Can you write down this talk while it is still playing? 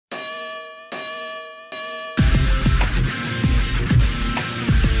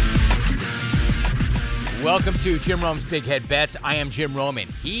Welcome to Jim Rome's Big Head Bets. I am Jim Rome,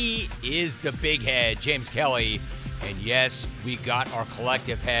 and he is the big head, James Kelly. And yes, we got our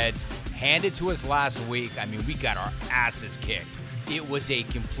collective heads handed to us last week. I mean, we got our asses kicked. It was a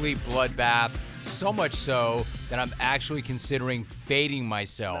complete bloodbath, so much so that I'm actually considering fading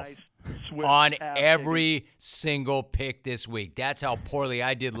myself on every single pick this week. That's how poorly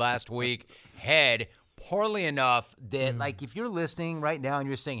I did last week. Head, poorly enough that, like, if you're listening right now and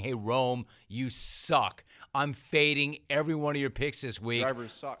you're saying, hey, Rome, you suck, I'm fading every one of your picks this week. Driver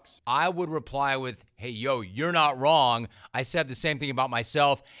sucks. I would reply with, hey, yo, you're not wrong. I said the same thing about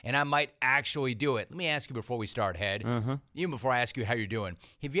myself, and I might actually do it. Let me ask you before we start, Head, even before I ask you how you're doing,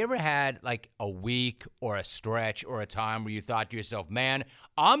 have you ever had like a week or a stretch or a time where you thought to yourself, man,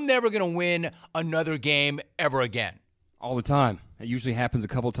 I'm never going to win another game ever again? All the time. It usually happens a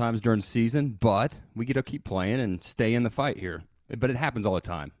couple times during the season, but we get to keep playing and stay in the fight here. But it happens all the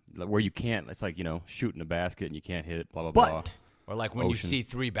time, where you can't, it's like, shooting a basket and you can't hit it, blah, blah, blah. Or like when you see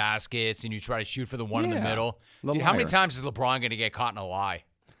three baskets and you try to shoot for the one in the middle. The Dude, how many liar. times is LeBron going to get caught in a lie?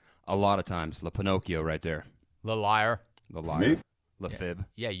 A lot of times. La Pinocchio right there. The liar? The liar. La Fib.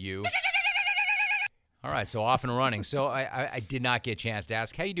 Yeah, you. All right, so off and running. So I did not get a chance to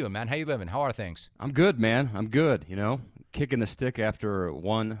ask, how you doing, man? How you living? How are things? I'm good, man. I'm good, Kicking the stick after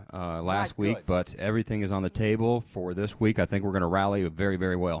one last week, but everything is on the table for this week. I think we're going to rally very,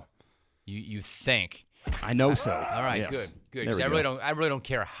 very well. You think? I know so. All right, Yes. good. There 'Cause we I go. really don't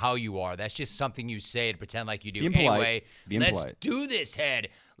care how you are. That's just something you say to pretend like you do. Being polite. Anyway, Being let's polite. do this, Head.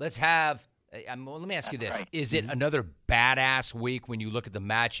 Let's have. Let me ask you this: Is it another badass week when you look at the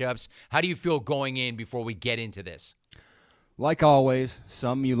matchups? How do you feel going in before we get into this? Like always,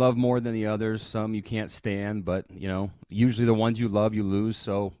 some you love more than the others, some you can't stand, but, usually the ones you love, you lose,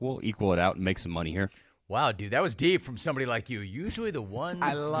 so we'll equal it out and make some money here. Wow, dude, that was deep from somebody like you. Usually the ones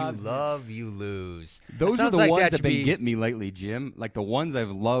you love, you lose. Those That are sounds the like ones that that have should been be- getting me lately, Jim. Like the ones I've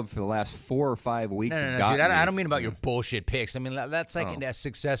loved for the last 4 or 5 weeks No, have dude, gotten me. I don't mean about your bullshit picks. I mean, that's like Oh. an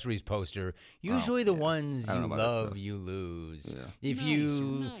successories poster. Usually the ones I you don't know about that love, stuff. you lose. Yeah.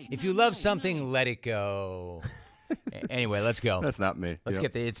 If you love something, let it go. Anyway, let's go. That's not me. Let's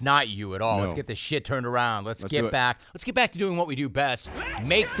Yep. get it's not you at all. No. Let's get this shit turned around. Let's do get it. back. Let's get back to doing what we do best.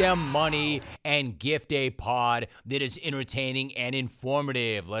 Make them money and gift a pod that is entertaining and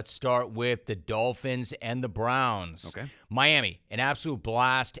informative. Let's start with the Dolphins and the Browns. Okay. Miami, an absolute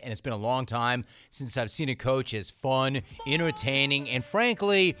blast, and it's been a long time since I've seen a coach as fun, entertaining, and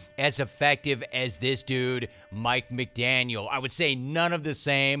frankly, as effective as this dude, Mike McDaniel. I would say none of the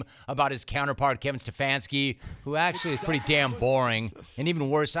same about his counterpart, Kevin Stefanski, who actually is pretty damn boring. And even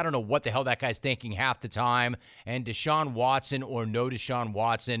worse, I don't know what the hell that guy's thinking half the time. And Deshaun Watson or no Deshaun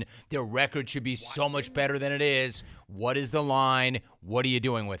Watson, their record should be so much better than it is. What is the line? What are you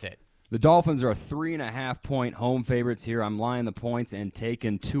doing with it? The Dolphins are 3.5-point home favorites here. I'm lying the points and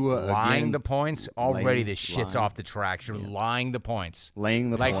taking Tua Lying again. the points? Already Laying- this shit's lying. off the tracks. You're lying the points. Laying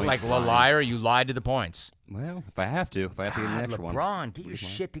the Like points. a liar, you lied to the points. Well, if I have to get an God, extra one. LeBron, get your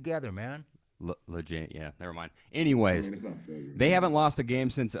shit together, man. Legit, yeah. Never mind. Anyways, they haven't lost a game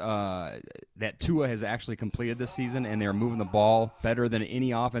since that Tua has actually completed this season, and they're moving the ball better than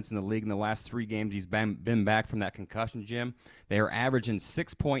any offense in the league in the last 3 games. He's been back from that concussion, Jim. They are averaging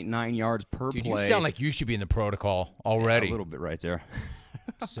 6.9 yards per Dude, play. you sound like you should be in the protocol already. A little bit right there.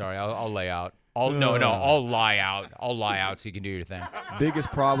 Sorry, I'll lay out. I'll lie out. I'll lie out so you can do your thing. Biggest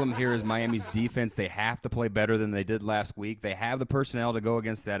problem here is Miami's defense. They have to play better than they did last week. They have the personnel to go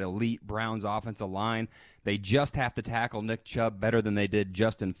against that elite Browns offensive line. They just have to tackle Nick Chubb better than they did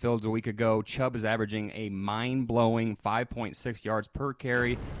Justin Fields a week ago. Chubb is averaging a mind-blowing 5.6 yards per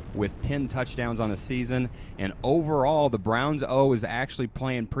carry with 10 touchdowns on the season. And overall, the Browns' O is actually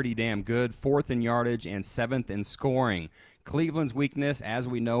playing pretty damn good, 4th in yardage and 7th in scoring. Cleveland's weakness, as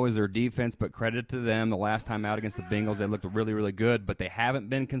we know, is their defense, but credit to them. The last time out against the Bengals, they looked really, really good, but they haven't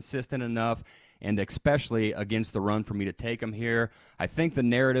been consistent enough, and especially against the run for me to take them here. I think the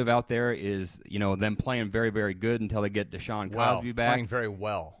narrative out there is, them playing very, very good until they get Deshaun Cosby back. Playing very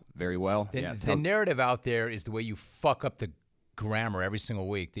well. Very well. The narrative out there is the way you fuck up the grammar every single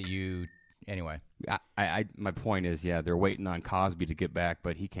week that you – anyway. My point is, they're waiting on Cosby to get back,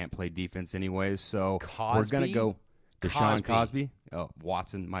 but he can't play defense anyways, so Cosby? we're going to go – Deshaun Cosby? Oh,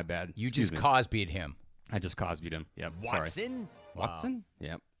 Watson, my bad. You Excuse just me. Cosby'd him. I just Cosby'd him. Yep. Watson? Sorry. Wow. Watson?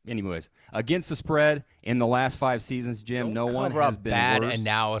 Yep. Anyways, against the spread in the last 5 seasons, Jim, no one Cover has up been bad worse.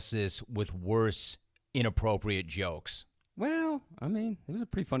 analysis with worse, inappropriate jokes. Well, I mean, it was a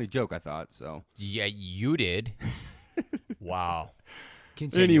pretty funny joke, I thought. So Yeah, you did. Wow.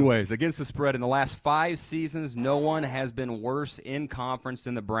 Continue. Anyways, against the spread in the last 5 seasons, no one has been worse in conference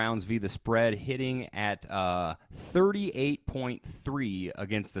than the Browns via the spread, hitting at 38.3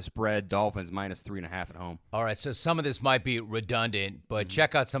 against the spread. Dolphins -3.5 at home. All right, so some of this might be redundant, but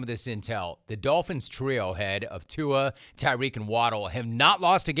check out some of this intel. The Dolphins trio head of Tua, Tyreek, and Waddle have not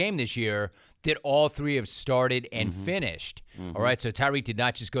lost a game this year that all three have started and finished. All right, so Tyreek did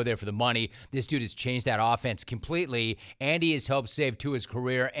not just go there for the money. This dude has changed that offense completely, and he has helped save Tua's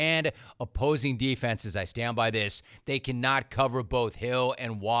career and opposing defenses. I stand by this. They cannot cover both Hill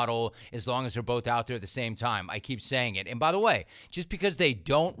and Waddle as long as they're both out there at the same time. I keep saying it. And by the way, just because they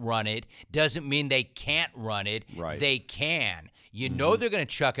don't run it doesn't mean they can't run it. Right. They can. You know they're going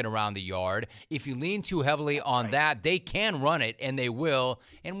to chuck it around the yard. If you lean too heavily on that, they can run it, and they will.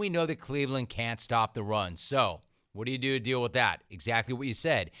 And we know that Cleveland can't stop the run. So what do you do to deal with that? Exactly what you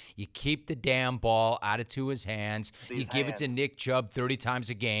said. You keep the damn ball out of Tua's hands. You give it to Nick Chubb 30 times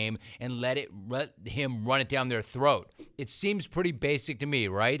a game and let him run it down their throat. It seems pretty basic to me,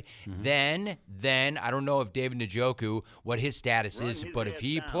 right? Then I don't know if David Njoku, what his status is, but if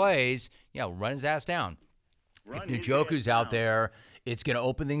he plays, run his ass down. If Njoku's out there, it's going to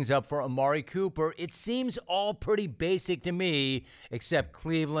open things up for Amari Cooper. It seems all pretty basic to me, except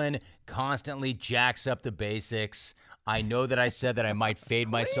Cleveland constantly jacks up the basics. I know that I said that I might fade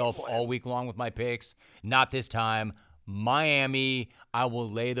myself all week long with my picks. Not this time. Miami, I will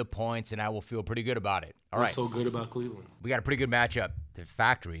lay the points, and I will feel pretty good about it. All right. What's so good about Cleveland? We got a pretty good matchup. The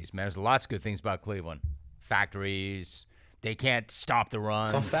factories, man. There's lots of good things about Cleveland. Factories. They can't stop the run.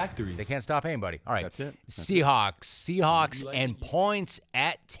 It's all factories. They can't stop anybody. All right. That's it. Seahawks and points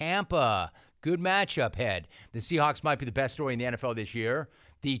at Tampa. Good matchup, head. The Seahawks might be the best story in the NFL this year.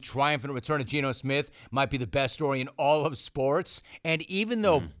 The triumphant return of Geno Smith might be the best story in all of sports. And even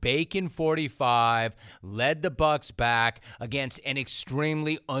though Bacon 45 led the Bucs back against an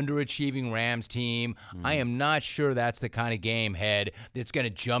extremely underachieving Rams team, I am not sure that's the kind of game, head, that's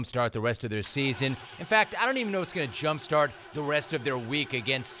going to jumpstart the rest of their season. In fact, I don't even know it's going to jumpstart the rest of their week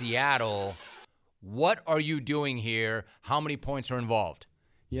against Seattle. What are you doing here? How many points are involved?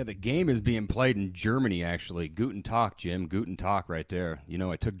 Yeah, the game is being played in Germany, actually. Guten Tag, Jim. Guten Tag right there. You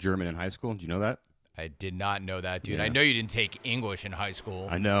know, I took German in high school. Did you know that? I did not know that, dude. Yeah. I know you didn't take English in high school.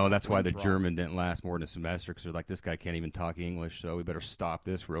 I know. That's why the German didn't last more than a semester, because they're like, this guy can't even talk English, so we better stop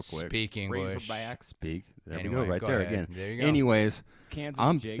this real quick. Speak English. Razorback, speak. There Anyway, we go, right go there ahead. again. There you go. Anyways, Kansas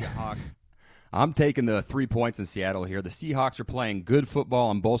Jayhawks. I'm taking the 3 points in Seattle here. The Seahawks are playing good football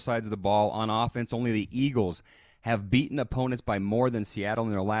on both sides of the ball. On offense, only the Eagles have beaten opponents by more than Seattle in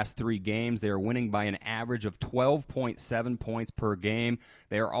their last 3 games. They are winning by an average of 12.7 points per game.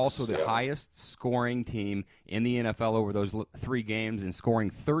 They are also the highest scoring team in the NFL over those 3 games and scoring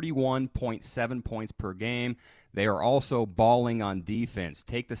 31.7 points per game. They are also balling on defense.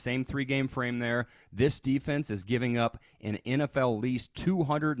 Take the same 3-game frame there. This defense is giving up an NFL least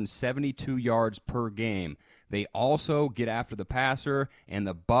 272 yards per game. They also get after the passer, and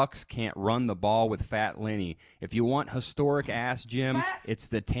the Bucs can't run the ball with Fat Lenny. If you want historic ass, Jim, it's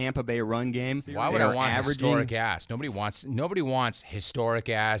the Tampa Bay run game. Why would I want historic ass? Nobody wants historic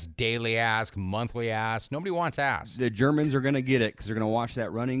ass, daily ass, monthly ass. Nobody wants ass. The Germans are going to get it because they're going to watch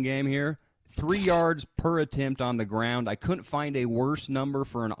that running game here. 3 yards per attempt on the ground. I couldn't find a worse number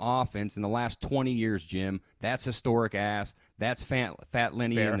for an offense in the last 20 years, Jim. That's historic ass. That's Fat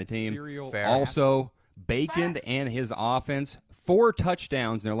Lenny Fair. and the team. Fair. Also, Bacon and his offense, 4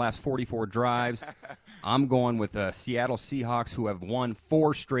 touchdowns in their last 44 drives. I'm going with the Seattle Seahawks, who have won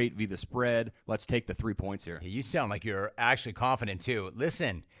 4 straight via the spread. Let's take the 3 points here. You sound like you're actually confident, too.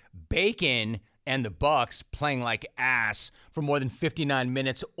 Listen, Bacon and the Bucs playing like ass for more than 59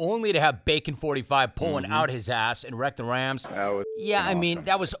 minutes, only to have Bacon 45 pulling out his ass and wreck the Rams. I mean,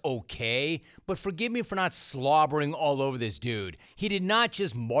 that was okay, but forgive me for not slobbering all over this dude. He did not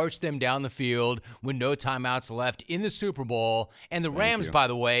just march them down the field with no timeouts left in the Super Bowl, and the Rams, by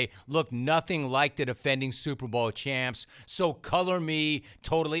the way, look nothing like the defending Super Bowl champs, so color me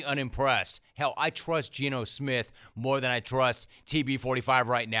totally unimpressed. Hell, I trust Geno Smith more than I trust TB45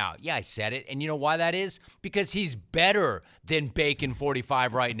 right now. Yeah, I said it. And you know why that is? Because he's better than Bacon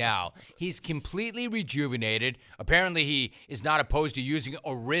 45 right now. He's completely rejuvenated. Apparently, he is not opposed to using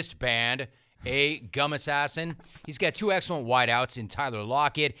a wristband. A gum assassin. He's got 2 excellent wideouts in Tyler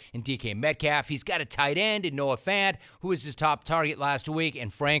Lockett and DK Metcalf. He's got a tight end in Noah Fant, who was his top target last week.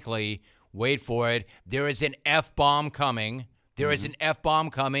 And frankly, wait for it, there is an F-bomb coming. There is an F-bomb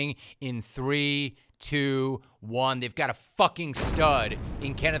coming in 3, 2-1. They've got a fucking stud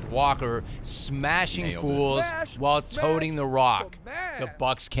in Kenneth Walker smashing fools while toting the rock. The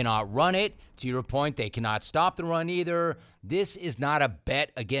Bucs cannot run it. To your point, they cannot stop the run either. This is not a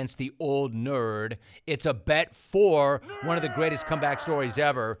bet against the old nerd. It's a bet for one of the greatest comeback stories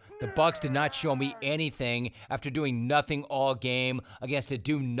ever. The Bucs did not show me anything after doing nothing all game against a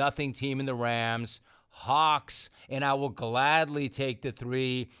do-nothing team in the Rams. Hawks, and I will gladly take the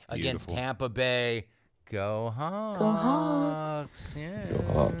 3 against Tampa Bay. Go Hawks. Go Hawks. Yeah. Go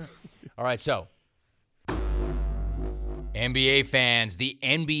Hawks. All right, so NBA fans, the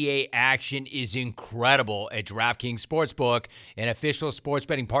NBA action is incredible at DraftKings Sportsbook, an official sports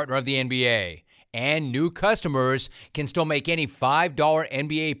betting partner of the NBA. And new customers can still make any $5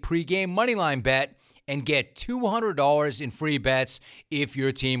 NBA pregame moneyline bet and get $200 in free bets if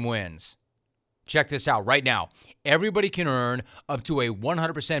your team wins. Check this out right now. Everybody can earn up to a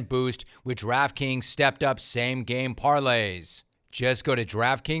 100% boost with DraftKings stepped-up same-game parlays. Just go to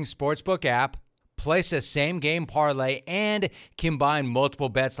DraftKings Sportsbook app, place a same-game parlay, and combine multiple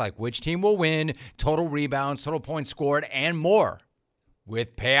bets like which team will win, total rebounds, total points scored, and more.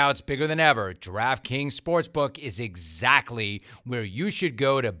 With payouts bigger than ever, DraftKings Sportsbook is exactly where you should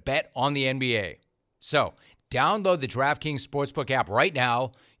go to bet on the NBA. So, download the DraftKings Sportsbook app right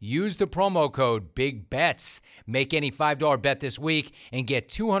now. Use the promo code BIGBETS. Make any $5 bet this week and get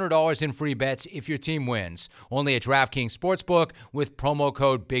 $200 in free bets if your team wins. Only at DraftKings Sportsbook with promo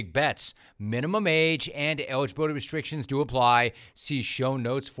code BIGBETS. Minimum age and eligibility restrictions do apply. See show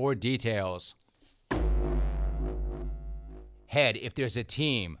notes for details. Head, if there's a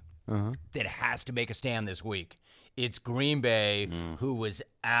team that has to make a stand this week, it's Green Bay, who was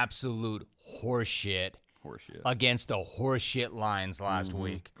absolute horseshit against the horseshit Lions last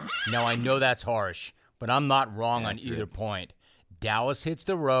week. Now, I know that's harsh, but I'm not wrong on either point. Dallas hits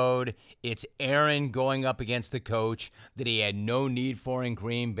the road. It's Aaron going up against the coach that he had no need for in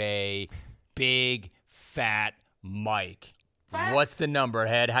Green Bay, Big Fat Mike. What's the number,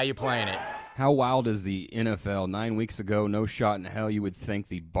 Head? How you playing it? How wild is the NFL? 9 weeks ago, no shot in hell you would think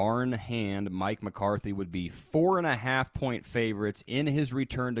the barn hand Mike McCarthy would be 4.5-point favorites in his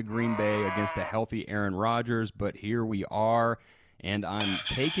return to Green Bay against a healthy Aaron Rodgers, but here we are, and I'm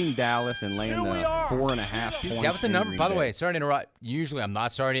taking Dallas and laying the 4.5 points. Is that what the number? Green By the Bay. way, sorry to interrupt. Usually I'm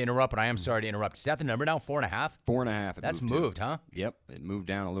not sorry to interrupt, but I am sorry to interrupt. Is that the number now? 4.5? 4.5. That's moved, huh? Yep, it moved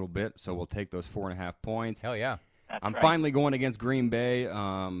down a little bit, so we'll take those 4.5 points. Hell yeah. I'm finally going against Green Bay.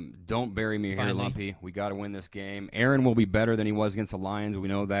 Don't bury me here, Lumpy. We got to win this game. Aaron will be better than he was against the Lions. We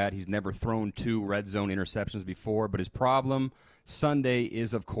know that. He's never thrown 2 red zone interceptions before, but his problem Sunday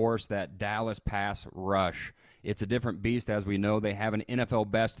is, of course, that Dallas pass rush. It's a different beast, as we know. They have an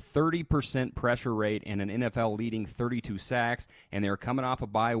NFL-best 30% pressure rate and an NFL-leading 32 sacks, and they're coming off a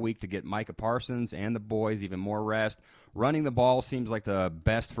bye week to get Micah Parsons and the boys even more rest. Running the ball seems like the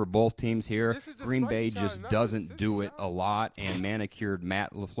best for both teams here. Green Bay just doesn't do it a lot, and manicured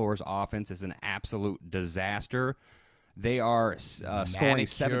Matt LaFleur's offense is an absolute disaster. They are scoring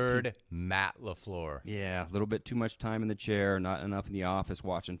 17. Matt LaFleur. Yeah, a little bit too much time in the chair, not enough in the office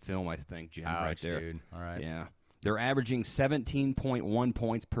watching film, I think, Jim, right there. Dude. All right. Yeah. They're averaging 17.1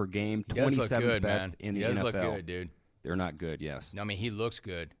 points per game, He does 27th look good, best man. in the He does NFL. look good, dude. They're not good, yes. No, I mean, he looks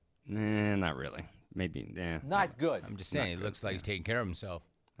good. Not really. Maybe, Not good. I'm just saying, he looks like he's taking care of himself.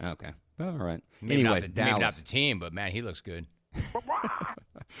 Okay. All right. Maybe Anyways, maybe not Dallas. the team, but, man, he looks good.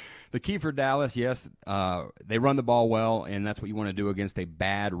 The key for Dallas, yes, they run the ball well, and that's what you want to do against a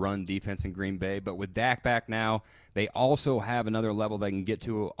bad run defense in Green Bay. But with Dak back now, they also have another level they can get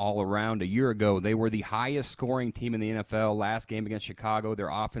to all around. A year ago, they were the highest scoring team in the NFL. Last game against Chicago, their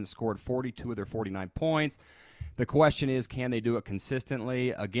offense scored 42 of their 49 points. The question is, can they do it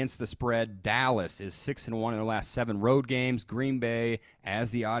consistently? Against the spread, Dallas is 6-1 in their last 7 road games. Green Bay,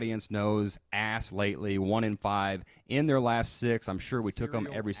 as the audience knows, ass lately, 1-5 in their last 6. I'm sure we took them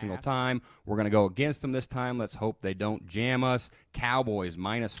every single time. We're going to go against them this time. Let's hope they don't jam us. Cowboys,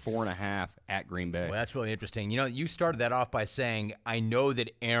 -4.5 at Green Bay. Well, that's really interesting. You know, you started that off by saying, I know that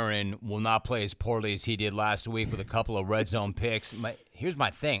Aaron will not play as poorly as he did last week with a couple of red zone picks. Here's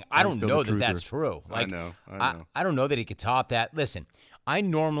my thing. I don't know that that's true. I know. I don't know that he could top that. Listen, I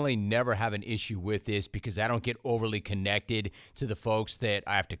normally never have an issue with this because I don't get overly connected to the folks that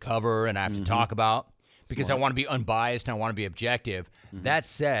I have to cover and I have to talk about because I want to be unbiased and I want to be objective. That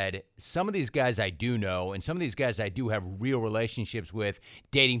said, some of these guys I do know and some of these guys I do have real relationships with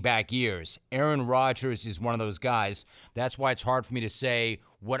dating back years. Aaron Rodgers is one of those guys. That's why it's hard for me to say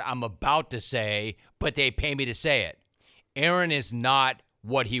what I'm about to say, but they pay me to say it. Aaron is not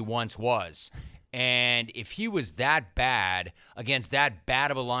what he once was. And if he was that bad against that bad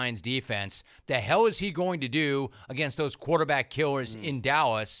of a Lions defense, the hell is he going to do against those quarterback killers in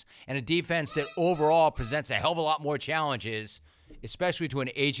Dallas and a defense that overall presents a hell of a lot more challenges, especially to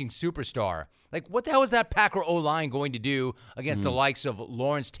an aging superstar? Like, what the hell is that Packer O-line going to do against the likes of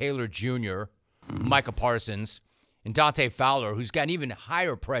Lawrence Taylor Jr., Micah Parsons, and Dante Fowler, who's got an even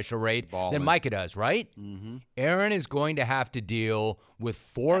higher pressure rate than Micah does, right? Aaron is going to have to deal with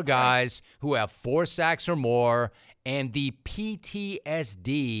 4 guys who have 4 sacks or more and the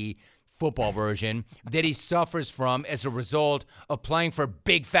PTSD football version that he suffers from as a result of playing for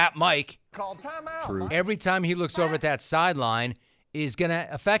Big Fat Mike. Call timeout. True. Every time he looks over at that sideline is going to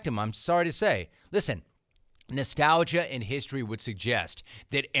affect him, I'm sorry to say. Listen, nostalgia and history would suggest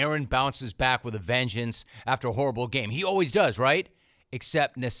that Aaron bounces back with a vengeance after a horrible game. He always does, right?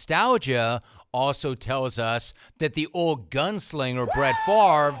 Except nostalgia also tells us that the old gunslinger Brett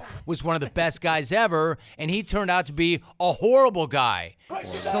Favre was one of the best guys ever, and he turned out to be a horrible guy,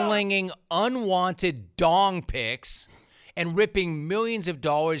 slinging unwanted dong picks and ripping millions of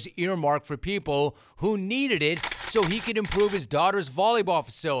dollars earmarked for people who needed it so he could improve his daughter's volleyball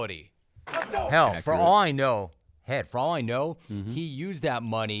facility. Hell, for all I know, he used that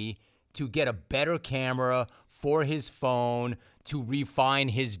money to get a better camera for his phone to refine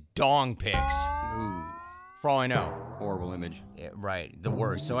his dong pics. Ooh, For all I know. horrible image. Yeah, right, the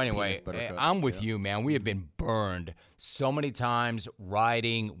worst. So anyway, penis buttercups, I'm with you, man. We have been burned so many times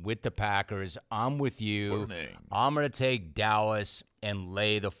riding with the Packers. I'm with you. I'm going to take Dallas and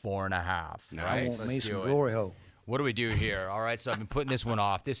lay the 4.5. I Nice. want me Let's some do it. glory hole. What do we do here? All right, so I've been putting this one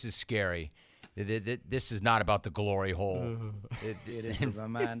off. This is scary. This is not about the glory hole. It is a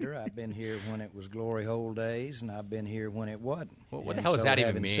reminder. I've been here when it was glory hole days, and I've been here when it wasn't. What the And hell does so that even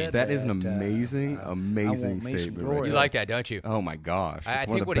having mean? said That is an that, amazing, I amazing want me some statement. glory Right You there. like that, don't you? Oh my gosh! I It's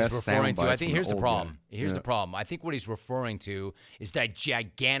one think of what the he's best referring to, sound I bites think from here's an the old problem. guy. Here's Yeah. the problem. I think what he's referring to is that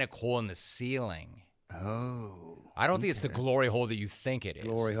gigantic hole in the ceiling. Oh. I don't think it's the glory hole that you think it is.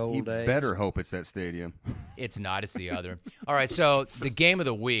 glory hole You days. better hope it's that stadium. It's not. It's the other. All right, so the game of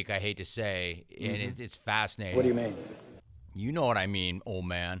the week, I hate to say, and it's fascinating. What do you mean? You know what I mean, old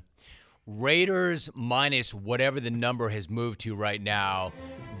man. Raiders minus whatever the number has moved to right now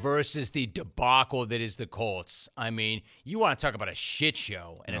versus the debacle that is the Colts. I mean, you want to talk about a shit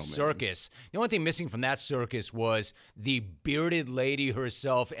show and a circus. The only thing missing from that circus was the bearded lady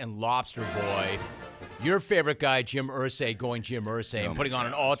herself and Lobster Boy. Your favorite guy, Jim Irsay, going Jim Irsay and putting on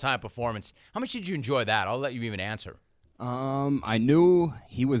an all-time performance. How much did you enjoy that? I'll let you even answer. I knew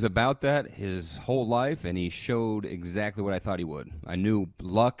he was about that his whole life, and he showed exactly what I thought he would. I knew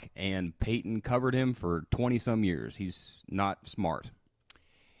Luck and Peyton covered him for 20-some years. He's not smart.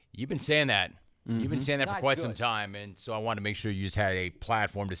 You've been saying that. You've been saying that for Not quite good. some time, and so I wanted to make sure you just had a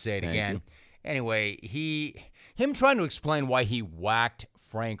platform to say it Thank again. you. Anyway, him trying to explain why he whacked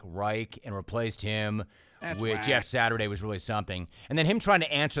Frank Reich and replaced him with Jeff Saturday was really something. And then him trying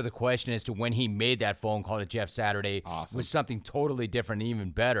to answer the question as to when he made that phone call to Jeff Saturday was something totally different and even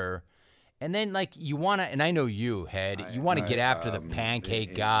better. And then, like, you want to, and I know you, Head, you want to get after the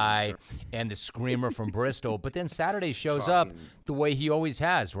pancake guy and the screamer from Bristol, but then Saturday shows up the way he always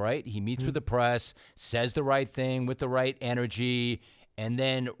has, right? He meets with the press, says the right thing with the right energy, and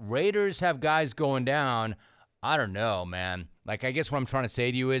then Raiders have guys going down. I don't know, man. Like, I guess what I'm trying to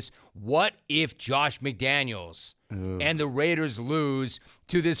say to you is, what if Josh McDaniels and the Raiders lose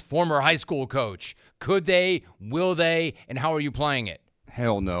to this former high school coach? Could they? Will they? And how are you playing it?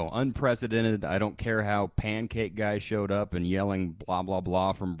 Hell no. Unprecedented. I don't care how Pancake Guy showed up and yelling blah, blah,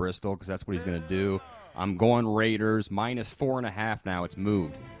 blah from Bristol, because that's what he's going to do. I'm going Raiders. minus 4.5 now. It's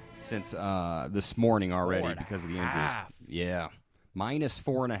moved since this morning already 4.5. because of the injuries. Yeah. minus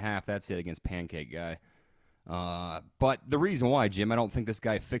 4.5. That's it against Pancake Guy. But the reason why, Jim, I don't think this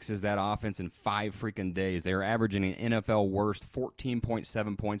guy fixes that offense in 5 freaking days. They're averaging an NFL worst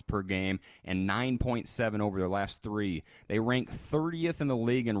 14.7 points per game and 9.7 over their last 3. They rank 30th in the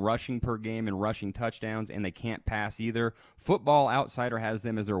league in rushing per game and rushing touchdowns, and they can't pass either. Football Outsider has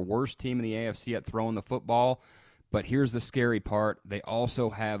them as their worst team in the AFC at throwing the football. But here's the scary part. They also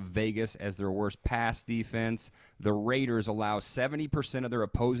have Vegas as their worst pass defense. The Raiders allow 70% of their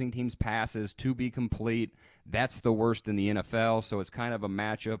opposing team's passes to be complete. That's the worst in the NFL, so it's kind of a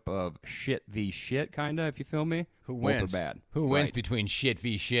matchup of shit v. shit, kind of, if you feel me. Who Both wins? are bad. Who wins Right. between shit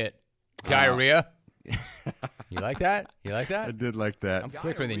v. shit? Diarrhea? You like that? You like that? I did like that. I'm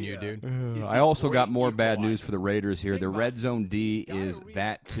quicker than you, dude. I also got more bad news for the Raiders here. The red zone D is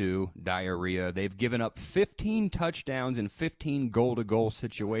that too, diarrhea. They've given up 15 touchdowns in 15 goal-to-goal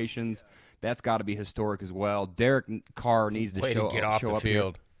situations. That's got to be historic as well. Derek Carr needs to Way show, to get off show the up here.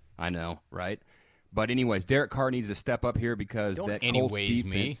 field. I know, right? But anyways, Derek Carr needs to step up here because Don't that Colts anyways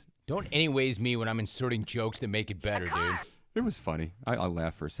defense. me. Don't anyways me when I'm inserting jokes that make it better, dude. It was funny. I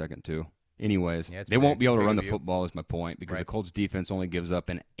laughed for a second too. Anyways, Yeah, it's they won't be able to big run of the you. football is my point because the Right. Colts defense only gives up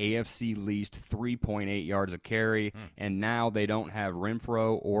an AFC least 3.8 yards a carry, and now they don't have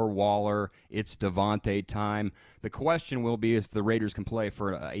Renfro or Waller. It's Devontae time. The question will be if the Raiders can play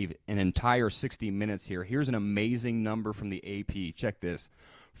for an entire 60 minutes here. Here's an amazing number from the AP. Check this.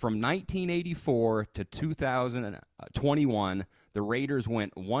 From 1984 to 2021, the Raiders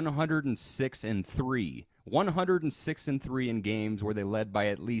went 106-3. 106-3 in games where they led by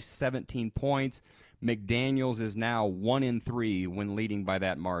at least 17 points. McDaniels is now 1-3 when leading by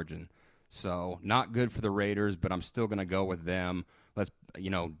that margin. So not good for the Raiders, but I'm still going to go with them. Let's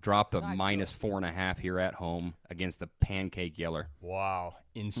drop the minus 4.5 here at home against the Pancake Yeller. Wow,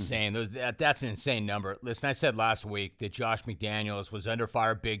 insane. That's an insane number. Listen, I said last week that Josh McDaniels was under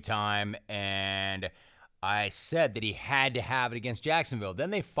fire big time, and I said that he had to have it against Jacksonville. Then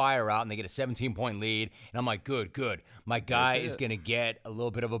they fire out and they get a 17-point lead, and I'm like, good. My guy is going to get a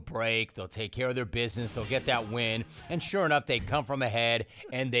little bit of a break. They'll take care of their business. They'll get that win. And sure enough, they come from ahead,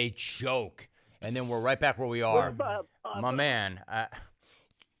 and they choke. And then we're right back where we are. My man,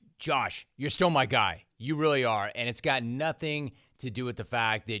 Josh, you're still my guy. You really are. And it's got nothing to do with the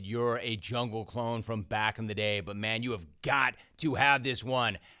fact that you're a jungle clone from back in the day. But, man, you have got to have this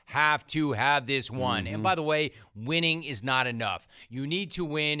one. Have to have this one. And, by the way, winning is not enough. You need to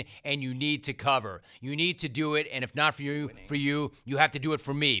win, and you need to cover. You need to do it, and if not for you, you have to do it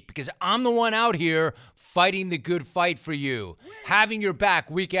for me. Because I'm the one out here fighting the good fight for you, having your back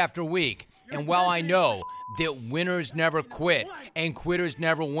week after week. And while I know that winners never quit and quitters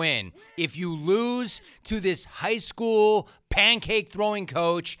never win, if you lose to this high school pancake-throwing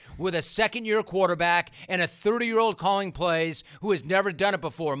coach with a second-year quarterback and a 30-year-old calling plays who has never done it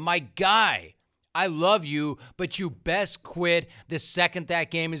before, my guy, I love you, but you best quit the second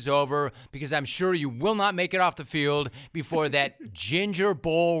that game is over because I'm sure you will not make it off the field before that ginger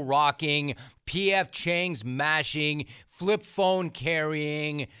bowl rocking, P.F. Chang's mashing, flip phone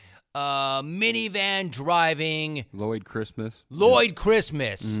carrying, minivan driving Lloyd Christmas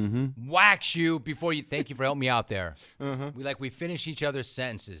wax you before you. Thank you for helping me out there. We finish each other's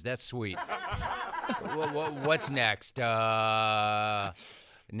sentences. That's sweet. What's next? Never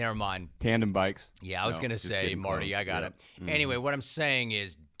mind. Tandem bikes. Yeah, I was gonna just say, getting Marty, close. I got Yeah. it. Anyway, what I'm saying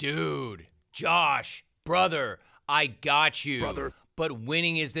is, dude, Josh, brother, I got you. Brother. But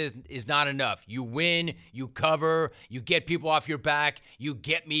winning is not enough. You win, you cover, you get people off your back, you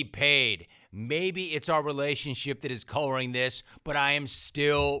get me paid. Maybe it's our relationship that is coloring this, but I am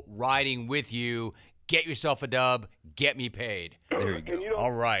still riding with you. Get yourself a dub, get me paid. There you go.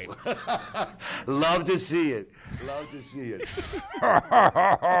 All right. Love to see it. Love to see it.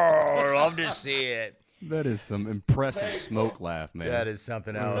 Love to see it. That is some impressive smoke laugh, man. That is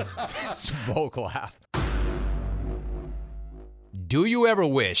something else. Smoke laugh. Do you ever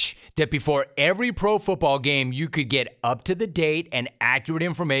wish that before every pro football game you could get up-to-the-date and accurate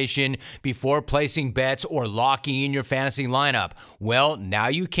information before placing bets or locking in your fantasy lineup? Well, now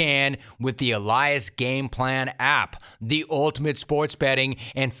you can with the Elias Game Plan app, the ultimate sports betting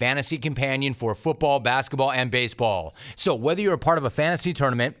and fantasy companion for football, basketball, and baseball. So whether you're a part of a fantasy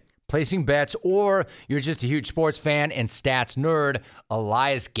tournament, placing bets, or you're just a huge sports fan and stats nerd,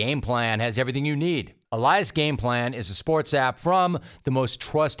 Elias Game Plan has everything you need. Elias Game Plan is a sports app from the most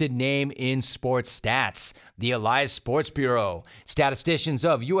trusted name in sports stats, the Elias Sports Bureau, statisticians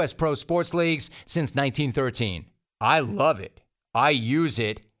of U.S. pro sports leagues since 1913. I love it. I use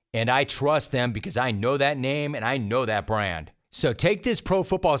it, and I trust them because I know that name and I know that brand. So take this pro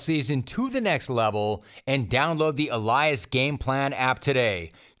football season to the next level and download the Elias Game Plan app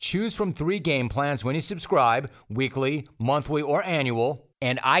today. Choose from 3 game plans when you subscribe, weekly, monthly, or annual,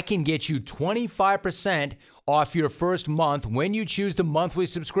 and I can get you 25% off your first month when you choose the monthly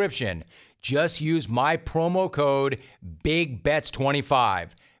subscription. Just use my promo code BIGBETS25.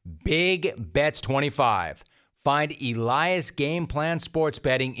 BIGBETS25. Find Elias Game Plan Sports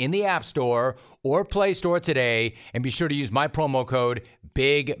Betting in the App Store or Play Store today, and be sure to use my promo code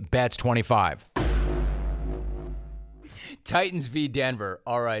BIGBETS25. Titans v. Denver.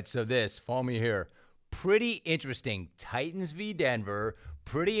 All right, so follow me here. Pretty interesting. Titans v. Denver.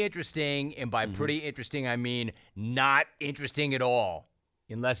 Pretty interesting, and by pretty interesting, I mean not interesting at all,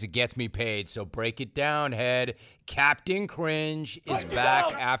 unless it gets me paid. So break it down, head. Captain Cringe is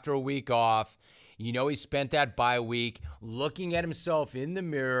back after a week off. You know, he spent that bye week looking at himself in the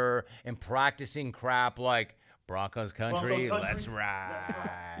mirror and practicing crap like Broncos country, let's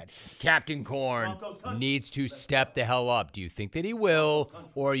ride. Captain Corn needs to step the hell up. Do you think that he will,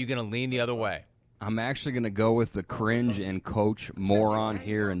 or are you going to lean the other way? I'm actually going to go with the cringe and coach moron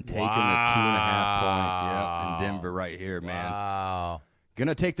here and taking the 2.5 points. Yep, in Denver right here, man. Wow.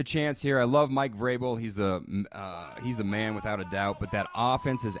 Gonna take the chance here. I love Mike Vrabel. He's the man without a doubt. But that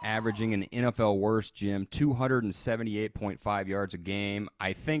offense is averaging an NFL worst, Jim, 278.5 yards a game.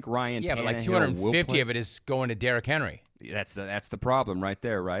 I think Ryan. Yeah, Tannehill but like will 250 play. of it is going to Derrick Henry. That's the problem right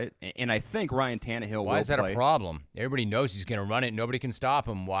there, right? And I think Ryan Tannehill will play. Why is that a problem? Everybody knows he's going to run it. Nobody can stop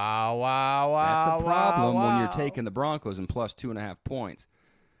him. Wow, wow, wow. That's a problem wow, when wow. you're taking the Broncos and plus 2.5 points.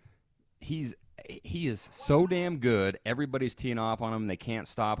 He is so damn good. Everybody's teeing off on him. They can't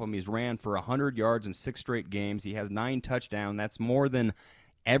stop him. He's ran for 100 yards in 6 straight games. He has 9 touchdowns. That's more than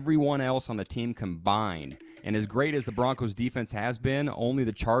everyone else on the team combined. And as great as the Broncos' defense has been, only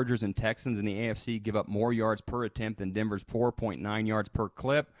the Chargers and Texans in the AFC give up more yards per attempt than Denver's 4.9 yards per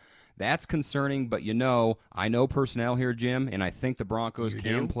clip. That's concerning, but I know personnel here, Jim, and I think the Broncos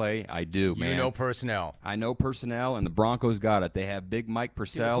can play. I do, man. You know personnel. I know personnel, and the Broncos got it. They have big Mike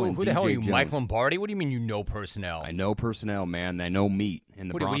Purcell and Who DJ the hell are you, Jones. Mike Lombardi? What do you mean you know personnel? I know personnel, man. I know meat, and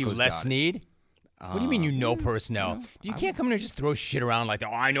the What are Broncos you, Les got it. Snead? What do you mean you know personnel? You can't come in and just throw shit around like that.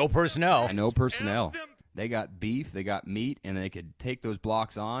 Oh, I know personnel. I know personnel. They got beef, they got meat, and they could take those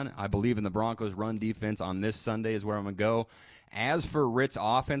blocks on. I believe in the Broncos' run defense on this Sunday is where I'm going to go. As for Ritt's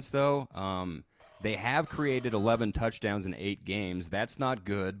offense, though, they have created 11 touchdowns in 8 games. That's not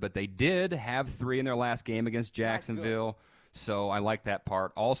good, but they did have 3 in their last game against Jacksonville, so I like that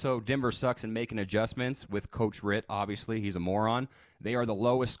part. Also, Denver sucks in making adjustments with Coach Ritt. Obviously, he's a moron. They are the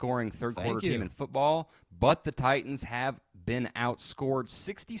lowest scoring third-quarter team in football, but the Titans have been outscored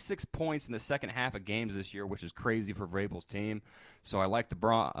 66 points in the second half of games this year, which is crazy for Vrabel's team. So I like the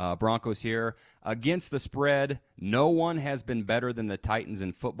Broncos here. Against the spread, no one has been better than the Titans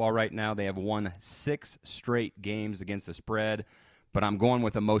in football right now. They have won 6 straight games against the spread, but I'm going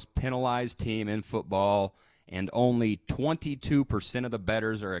with the most penalized team in football, and only 22% of the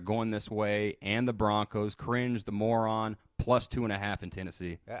bettors are going this way, and the Broncos, cringe, the moron, plus 2.5 in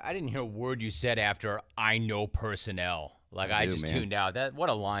Tennessee. I didn't hear a word you said after I know personnel. Like I just tuned out. What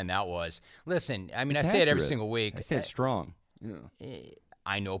a line that was. Listen, I mean, It's I say it every accurate. single week. I say it strong. Yeah.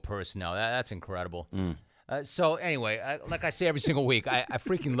 I know personnel. That's incredible. So anyway, like I say every single week, I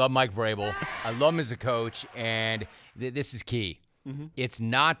freaking love Mike Vrabel. I love him as a coach, and this is key. It's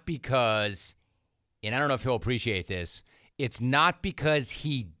not because, and I don't know if he'll appreciate this, it's not because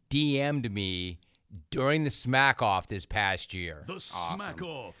he DM'd me during the Smack Off this past year. The Smack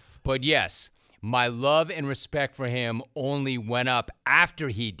Off. But yes, my love and respect for him only went up after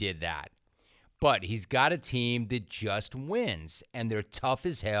he did that. But he's got a team that just wins, and they're tough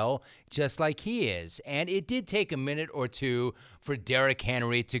as hell, just like he is. And it did take a minute or two for Derrick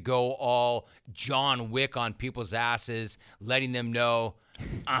Henry to go all John Wick on people's asses, letting them know,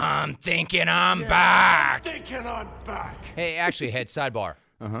 I'm thinking I'm back. Thinking I'm back. Hey, actually, head sidebar.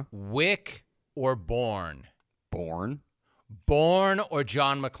 Wick or Bourne? Bourne? Bourne or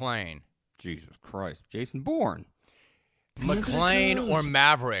John McClane? Jesus Christ. Jason Bourne. McClane or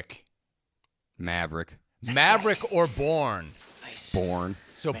Maverick? Maverick. Maverick or Bourne? Bourne.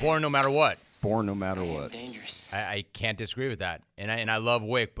 So Bourne no matter what. Bourne no matter what. I can't disagree with that. And I love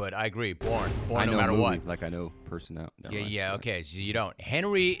Wick, but I agree. Bourne I no know matter movie, what. like I know personnel. Never mind. Yeah, okay, so you don't.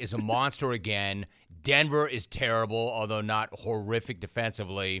 Henry is a monster again. Denver is terrible, although not horrific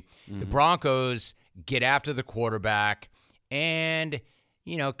defensively. The Broncos get after the quarterback, and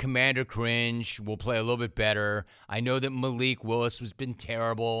Commander Cringe will play a little bit better. I know that Malik Willis has been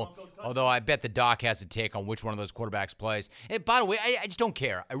terrible, although I bet the doc has a take on which one of those quarterbacks plays. And by the way, I just don't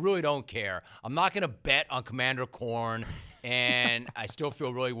care. I really don't care. I'm not going to bet on Commander Corn, and I still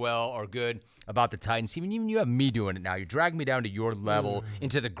feel really well or good about the Titans. Even you have me doing it now. You're dragging me down to your level,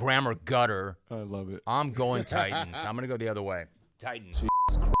 into the grammar gutter. I love it. I'm going Titans. I'm going to go the other way. Titans.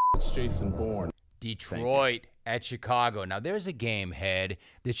 It's Jason Bourne. Detroit at Chicago. Now, there's a game, Head,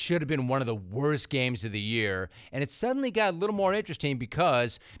 that should have been one of the worst games of the year, and it suddenly got a little more interesting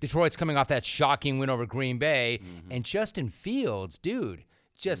because Detroit's coming off that shocking win over Green Bay, and Justin Fields, dude,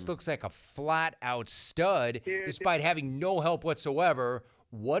 just looks like a flat-out stud despite having no help whatsoever.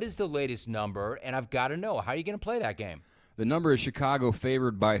 What is the latest number? And I've got to know, how are you going to play that game? The number is Chicago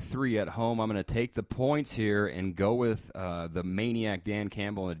favored by 3 at home. I'm going to take the points here and go with the maniac Dan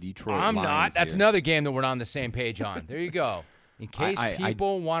Campbell and the Detroit I'm Lions not. That's here. another game that we're not on the same page on. There you go. In case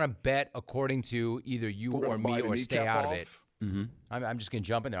people want to bet according to either you or me or stay out of it. I'm just going to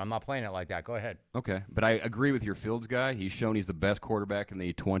jump in there. I'm not playing it like that. Go ahead. Okay, but I agree with your Fields guy. He's shown he's the best quarterback in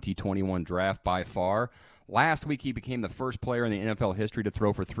the 2021 draft by far. Last week, he became the first player in the NFL history to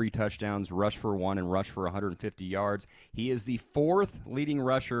throw for 3 touchdowns, rush for 1, and rush for 150 yards. He is the 4th leading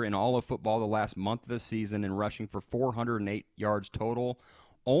rusher in all of football the last month of the season in rushing for 408 yards total.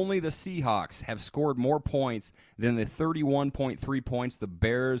 Only the Seahawks have scored more points than the 31.3 points the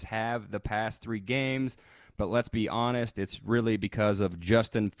Bears have the past 3 games. But let's be honest, it's really because of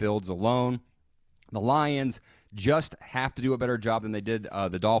Justin Fields alone. The Lions just have to do a better job than they did,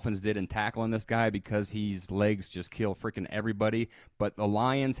 the Dolphins did in tackling this guy because his legs just kill freaking everybody. But the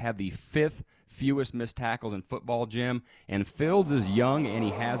Lions have the 5th fewest missed tackles in football, Jim. And Fields is young, and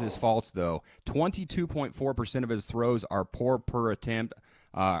he has his faults, though. 22.4% of his throws are poor per attempt.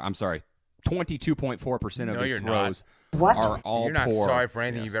 22.4% of his throws are all poor. You're not sorry for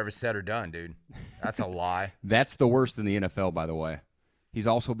anything you've ever said or done, dude. That's a lie. That's the worst in the NFL, by the way. He's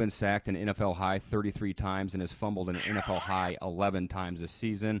also been sacked an NFL high 33 times and has fumbled an NFL high 11 times this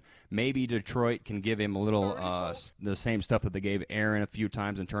season. Maybe Detroit can give him a little the same stuff that they gave Aaron a few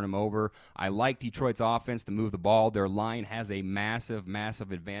times and turn him over. I like Detroit's offense to move the ball. Their line has a massive,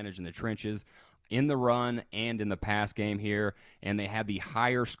 massive advantage in the trenches, in the run and in the pass game here, and they have the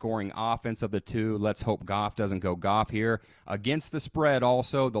higher scoring offense of the two. Let's hope Goff doesn't go Goff here. Against the spread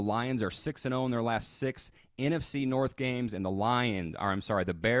also, the Lions are 6-0 in their last 6 NFC North games, and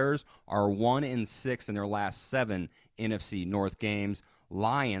the Bears are 1-6 in their last 7 NFC North games.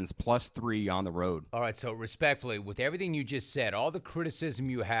 Lions +3 on the road. All right, so respectfully, with everything you just said, all the criticism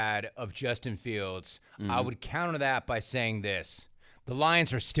you had of Justin Fields, I would counter that by saying this. The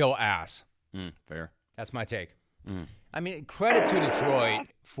Lions are still ass. Fair. That's my take. I mean, credit to Detroit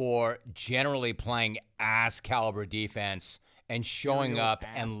for generally playing ass-caliber defense and showing up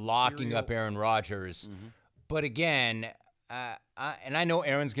and locking up Aaron Rodgers. But again, and I know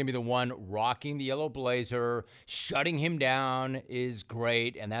Aaron's going to be the one rocking the yellow blazer. Shutting him down is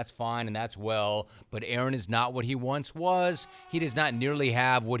great, and that's fine, and that's well. But Aaron is not what he once was. He does not nearly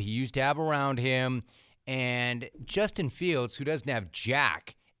have what he used to have around him. And Justin Fields, who doesn't have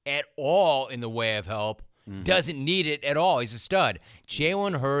jack at all in the way of help, doesn't need it at all. He's a stud.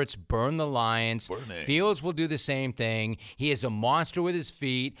 Jalen Hurts burned the Lions. Fields will do the same thing. He is a monster with his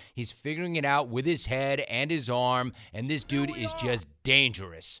feet. He's figuring it out with his head and his arm, and this dude is just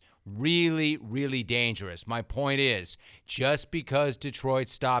dangerous. Really, really dangerous. My point is, just because Detroit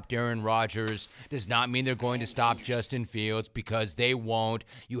stopped Aaron Rodgers does not mean they're going to stop Justin Fields, because they won't.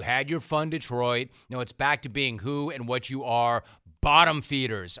 You had your fun, Detroit. Now it's back to being who and what you are. Bottom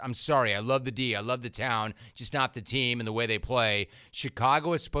feeders. I'm sorry. I love the D. I love the town, just not the team and the way they play.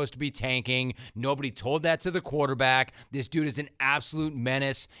 Chicago is supposed to be tanking. Nobody told that to the quarterback. This dude is an absolute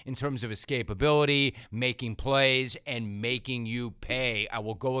menace in terms of escapability, making plays, and making you pay. I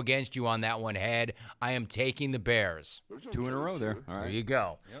will go against you on that one, Head. I am taking the Bears. 2 in a row there. All right. There you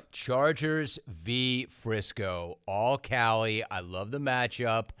go. Yep. Chargers v. Frisco. All Cali. I love the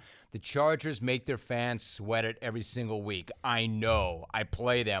matchup. The Chargers make their fans sweat it every single week. I know. I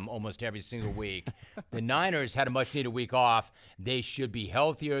play them almost every single week. The Niners had a much-needed week off. They should be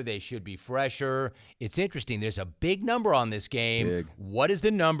healthier. They should be fresher. It's interesting. There's a big number on this game. Big. What is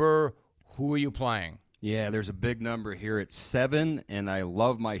the number? Who are you playing? Yeah, there's a big number here at 7, and I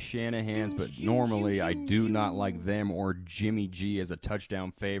love my Shanahans, but normally I do not like them or Jimmy G as a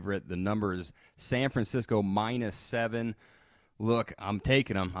touchdown favorite. The number is San Francisco -7. Look, I'm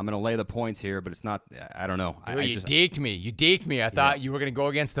taking them. I'm going to lay the points here, but it's not – I don't know. You deked me. You deked me. I thought you were going to go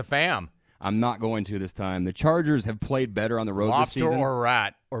against the fam. I'm not going to this time. The Chargers have played better on the road this season. Lobster or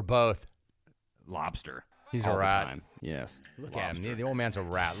rat or both? Lobster. He's all a rat. The time. Yes. Look at him. The old man's a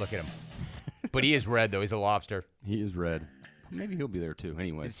rat. Look at him. But he is red, though. He's a lobster. He is red. Maybe he'll be there, too.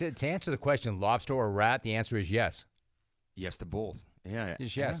 Anyway. To answer the question, lobster or rat, the answer is yes. Yes to both. Yeah.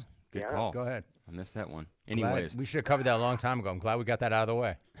 Just yes. Good call. Go ahead. I missed that one. Anyways. We should have covered that a long time ago. I'm glad we got that out of the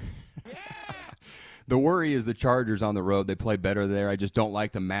way. The worry is the Chargers on the road. They play better there. I just don't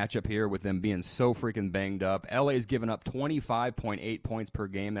like the matchup here with them being so freaking banged up. LA's given up 25.8 points per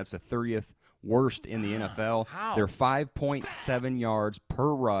game. That's the 30th worst in the NFL. How? Their 5.7 yards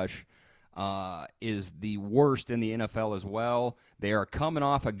per rush is the worst in the NFL as well. They are coming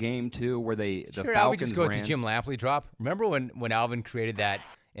off a game, too, where the Falcons we just go with ran. the Jim Lampley drop. Remember when Alvin created that?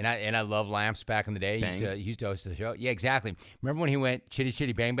 And I love Lamps back in the day. He used to host the show. Yeah, exactly. Remember when he went chitty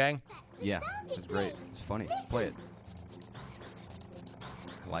chitty bang bang? Yeah, it's great. It's funny. Play it.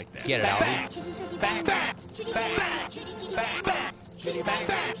 I like that. Get it, Alvin.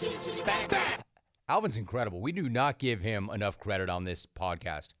 Alvin's incredible. We do not give him enough credit on this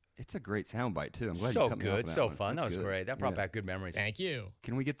podcast. It's a great soundbite too. I'm glad So you cut me off good, on that so one. fun. That's That was good. great. That brought Yeah. back good memories. Thank you.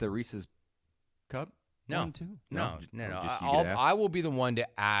 Can we get the Reese's cup? No. one, too? No. Just you get asked? I will be the one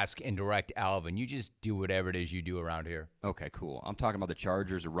to ask and direct Alvin. You just do whatever it is you do around here. Okay, cool. I'm talking about the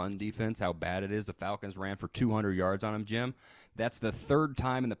Chargers' run defense, how bad it is. The Falcons ran for 200 yards on them, Jim. That's the third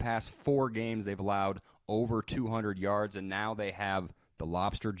time in the past 4 games they've allowed over 200 yards, and now they have the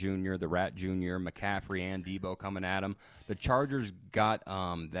Lobster Jr., the Rat Jr., McCaffrey, and Debo coming at them. The Chargers got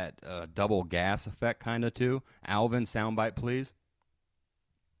that double gas effect kind of too. Alvin, soundbite, please.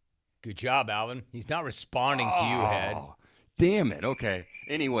 Good job, Alvin. He's not responding to you, Head. Oh, damn it. Okay.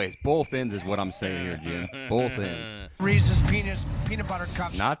 Anyways, both ends is what I'm saying here, Jim. Both ends. Reese's peanut butter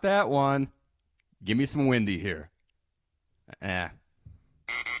cups. Not that one. Give me some windy here. Damn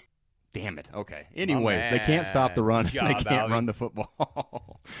it. Okay. Anyways, they can't stop the run. Good job, They can't Alvin. run the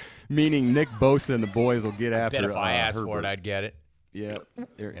football. Meaning Nick Bosa and the boys will get after Bet if I asked Herbert. for it, I'd get it. Yeah.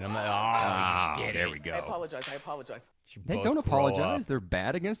 And I'm like, he just did there it. we go. I apologize. You They both don't grow apologize. up. They're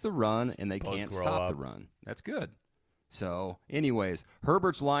bad against the run, and they Both can't grow stop up. the run. That's good. So, anyways,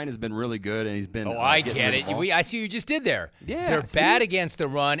 Herbert's line has been really good, and he's been. Oh, I getting get rid it. of the ball. I see what you just did there. Yeah, They're see? bad against the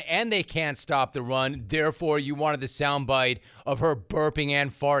run, and they can't stop the run. Therefore, you wanted the soundbite of her burping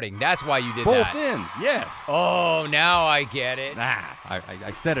and farting. That's why you did Both that. ends, yes. Oh, now I get it.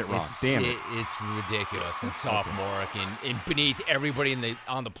 I said it wrong. Damn it. It's ridiculous and sophomoric and beneath everybody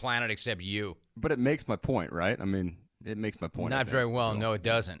on the planet except you. But it makes my point, right? I mean, it makes my point. I Not think. very well. So, No, it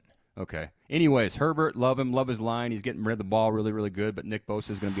doesn't. Okay. Anyways, Herbert, love him, love his line. He's getting rid of the ball really, really good, but Nick Bosa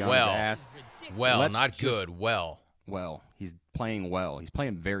is going to be on his ass. Well, Let's not just- good. Well. Well, he's playing well. He's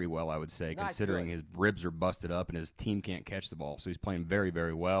playing very well, I would say, considering his ribs are busted up and his team can't catch the ball. So he's playing very,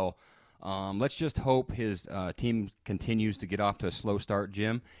 very well. Let's just hope his team continues to get off to a slow start,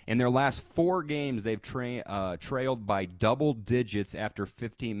 Jim. In their last 4 games, they've trailed by double digits after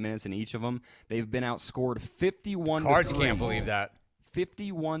 15 minutes in each of them. They've been outscored 51-3. Cards can't believe that.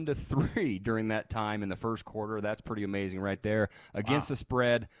 51-3 during that time in the first quarter. That's pretty amazing right there. Against the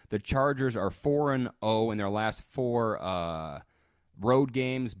spread, the Chargers are 4-0 in their last 4 road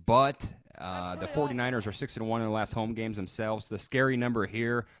games, but the 49ers are 6-1 in their last home games themselves. The scary number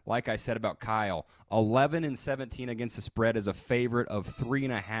here, like I said about Kyle, 11-17 against the spread is a favorite of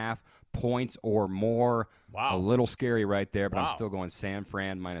 3.5 points or more. Wow. A little scary right there, but Wow. I'm still going San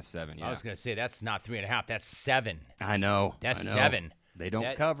Fran -7. Yeah. I was going to say, that's not 3.5. That's 7. I know. That's I know. 7. They don't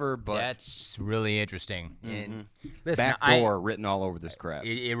That- cover, but That's really interesting. And listen, backdoor written all over this crap.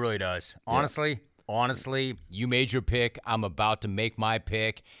 It really does. Honestly, you made your pick. I'm about to make my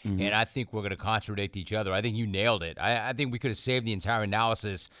pick, and I think we're going to contradict each other. I think you nailed it. I think we could have saved the entire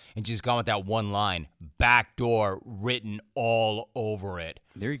analysis and just gone with that one line, backdoor written all over it.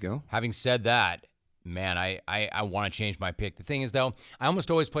 There you go. Having said that, man, I want to change my pick. The thing is, though, I almost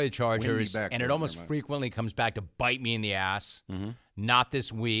always play the Chargers, backdoor, and it almost never mind. frequently comes back to bite me in the ass. Not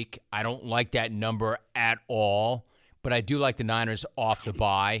this week. I don't like that number at all, but I do like the Niners off the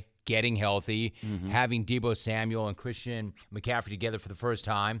bye, getting healthy, having Debo Samuel and Christian McCaffrey together for the first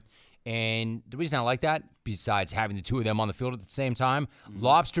time. And the reason I like that, besides having the two of them on the field at the same time,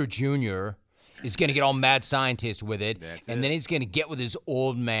 Lobster Jr. is going to get all mad scientist with it, and then he's going to get with his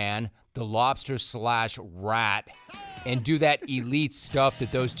old man, the lobster/rat, and do that elite stuff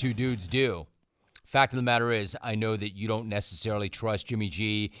that those two dudes do. Fact of the matter is, I know that you don't necessarily trust Jimmy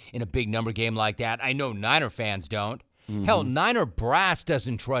G in a big number game like that. I know Niner fans don't. Hell, Niner brass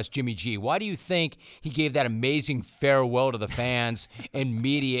doesn't trust Jimmy G. Why do you think he gave that amazing farewell to the fans and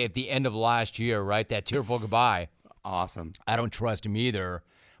media at the end of last year, right? That tearful goodbye. Awesome. I don't trust him either.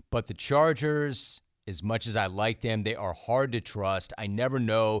 But the Chargers, as much as I like them, they are hard to trust. I never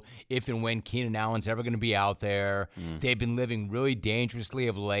know if and when Keenan Allen's ever going to be out there. They've been living really dangerously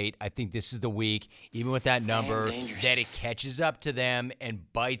of late. I think this is the week, even with that number, that it catches up to them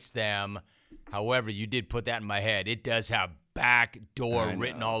and bites them. However, you did put that in my head. It does have backdoor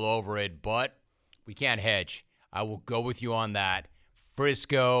written all over it, but we can't hedge. I will go with you on that.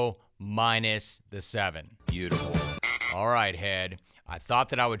 Frisco -7. Beautiful. All right, Head. I thought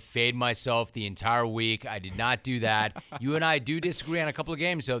that I would fade myself the entire week. I did not do that. You and I do disagree on a couple of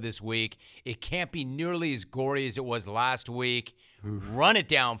games, though, this week. It can't be nearly as gory as it was last week. Run it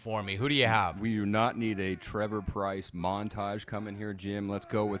down for me. Who do you have? We do not need a Trevor Price montage coming here, Jim. Let's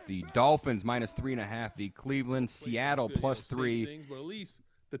go with the Dolphins -3.5, the Cleveland, Seattle +3. Things, but at least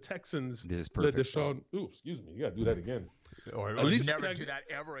the Texans. This is perfect. Deshaun. Ooh, excuse me. You gotta do that again. Or At least never Tech- do that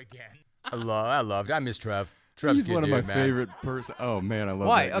ever again. I miss Trev. Trev's He's good one of dude, my man. favorite person. Oh, man, I love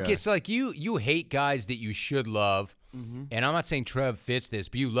Why? that guy. Okay, so like you hate guys that you should love, and I'm not saying Trev fits this,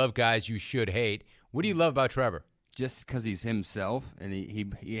 but you love guys you should hate. What do you love about Trevor? just because he's himself, and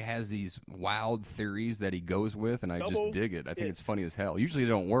he has these wild theories that he goes with, and I just dig it. I think it's funny as hell. Usually they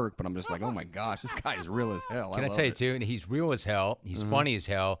don't work, but I'm just like, oh my gosh, this guy is real as hell. Can I tell you, too, and he's real as hell. He's funny as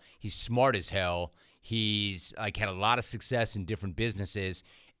hell. He's smart as hell. He's had a lot of success in different businesses.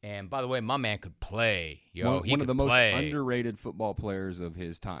 And by the way, my man could play. One of the most underrated football players of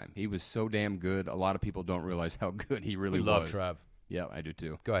his time. He was so damn good. A lot of people don't realize how good he really was. Love Trev. Yeah, I do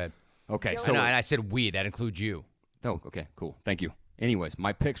too. Go ahead. Okay, and I said we. That includes you. Oh, okay, cool. Thank you. Anyways,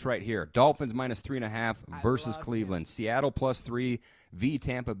 my picks right here. Dolphins -3.5 versus Cleveland. Seattle +3 v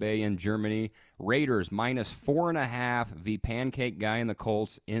Tampa Bay in Germany. Raiders -4.5 v Pancake Guy and the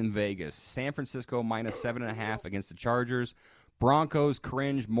Colts in Vegas. San Francisco -7.5 against the Chargers. Broncos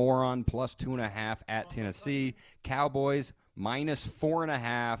cringe moron +2.5 at Tennessee. Cowboys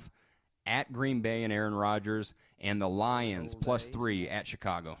 -4.5 at Green Bay and Aaron Rodgers. And the Lions +3 at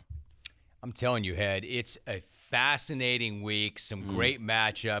Chicago. I'm telling you, Head, it's a fascinating week. Some great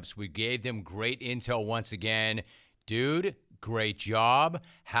matchups. We gave them great intel once again. Dude, great job.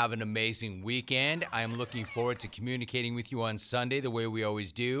 Have an amazing weekend. I am looking forward to communicating with you on Sunday the way we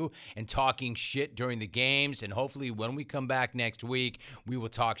always do and talking shit during the games. And hopefully when we come back next week, we will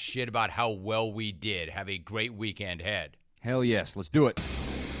talk shit about how well we did. Have a great weekend, Head. Hell yes. Let's do it.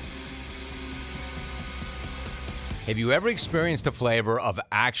 Have you ever experienced the flavor of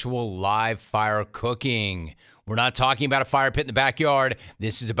actual live fire cooking? We're not talking about a fire pit in the backyard.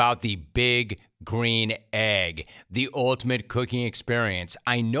 This is about the big green egg, the ultimate cooking experience.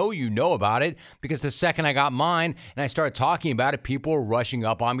 I know you know about it because the second I got mine and I started talking about it, people were rushing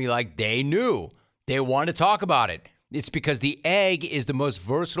up on me like they knew. They wanted to talk about it. It's because the egg is the most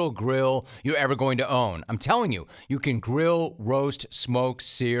versatile grill you're ever going to own. I'm telling you, you can grill, roast, smoke,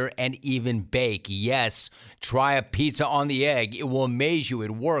 sear, and even bake. Yes, try a pizza on the egg. It will amaze you.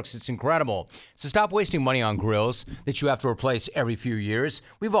 It works. It's incredible. So stop wasting money on grills that you have to replace every few years.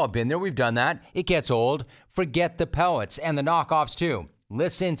 We've all been there. We've done that. It gets old. Forget the pellets and the knockoffs too.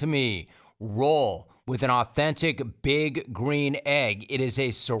 Listen to me. Roll with an authentic big green egg. It is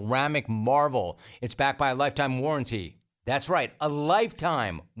a ceramic marvel. It's backed by a lifetime warranty. That's right, a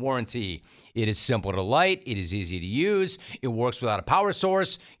lifetime warranty. It is simple to light. It is easy to use. It works without a power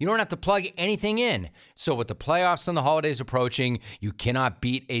source. You don't have to plug anything in. So with the playoffs and the holidays approaching, you cannot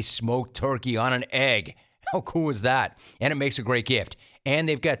beat a smoked turkey on an egg. How cool is that? And it makes a great gift. And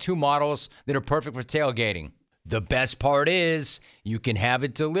they've got 2 models that are perfect for tailgating. The best part is you can have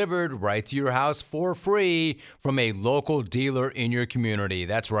it delivered right to your house for free from a local dealer in your community.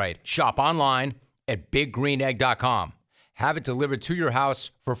 That's right. Shop online at biggreenegg.com. Have it delivered to your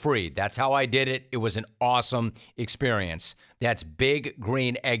house for free. That's how I did it. It was an awesome experience. That's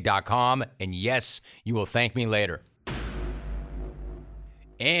biggreenegg.com. And yes, you will thank me later.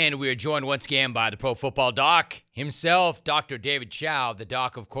 And we are joined once again by the Pro Football Doc himself, Dr. David Chow. The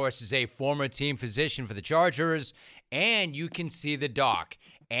Doc, of course, is a former team physician for the Chargers, and you can see the Doc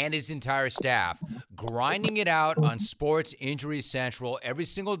and his entire staff grinding it out on Sports Injury Central every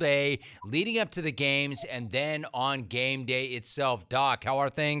single day, leading up to the games, and then on game day itself. Doc, how are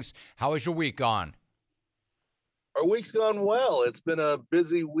things? How has your week gone? Our week's gone well. It's been a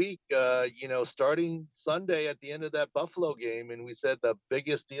busy week, starting Sunday at the end of that Buffalo game. And we said the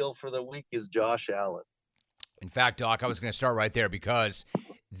biggest deal for the week is Josh Allen. In fact, Doc, I was going to start right there because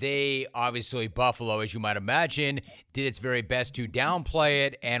they obviously, Buffalo, as you might imagine, did its very best to downplay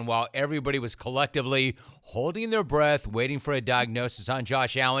it. And while everybody was collectively holding their breath, waiting for a diagnosis on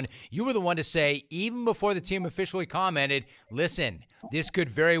Josh Allen, you were the one to say, even before the team officially commented, listen, this could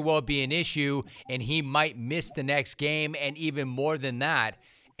very well be an issue, and he might miss the next game, and even more than that.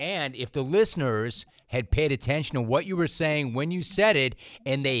 And if the listeners had paid attention to what you were saying when you said it,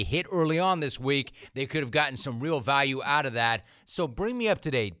 and they hit early on this week, they could have gotten some real value out of that. So bring me up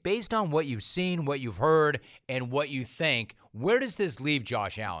to date. Based on what you've seen, what you've heard, and what you think, where does this leave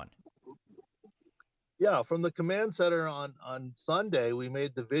Josh Allen? Yeah, from the command center on Sunday, we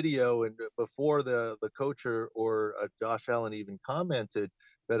made the video, and before the coach or Josh Allen even commented,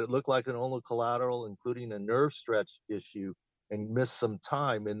 that it looked like an ulnar collateral, including a nerve stretch issue, and missed some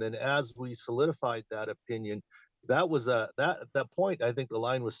time. And then as we solidified that opinion, that was that point, I think the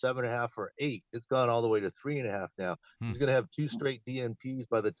line was 7.5 or 8. It's gone all the way to 3.5 now. He's going to have 2 straight DNPs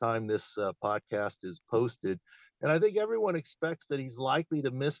by the time this podcast is posted. And I think everyone expects that he's likely to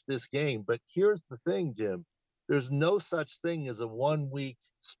miss this game. But here's the thing, Jim. There's no such thing as a 1-week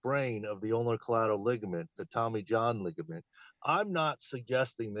sprain of the ulnar collateral ligament, the Tommy John ligament. I'm not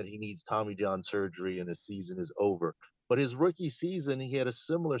suggesting that he needs Tommy John surgery and his season is over. But his rookie season, he had a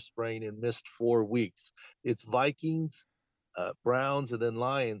similar sprain and missed 4 weeks. It's Vikings. Browns and then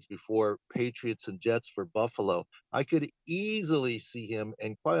Lions before Patriots and Jets for Buffalo. I could easily see him,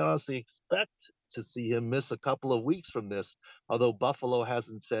 and quite honestly expect to see him miss a couple of weeks from this, although Buffalo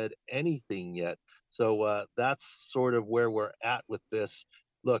hasn't said anything yet. So that's sort of where we're at with this.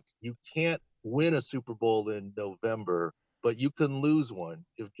 Look, you can't win a Super Bowl in November, but you can lose one.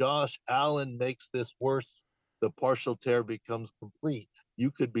 If Josh Allen makes this worse, the partial tear becomes complete. You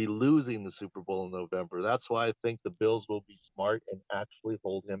could be losing the Super Bowl in November. That's why I think the Bills will be smart and actually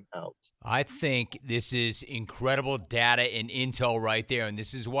hold him out. I think this is incredible data and intel right there, and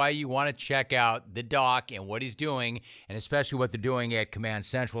this is why you want to check out the doc and what he's doing, and especially what they're doing at Command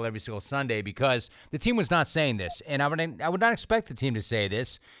Central every single Sunday, because the team was not saying this, and I would not expect the team to say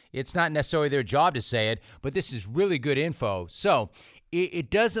this. It's not necessarily their job to say it, but this is really good info. So it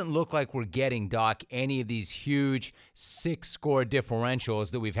doesn't look like we're getting, Doc, any of these huge 6-score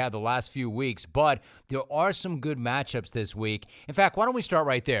differentials that we've had the last few weeks, but there are some good matchups this week. In fact, why don't we start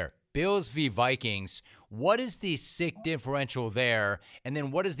right there? Bills v. Vikings. What is the sick differential there? And then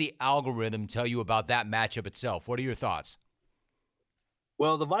what does the algorithm tell you about that matchup itself? What are your thoughts?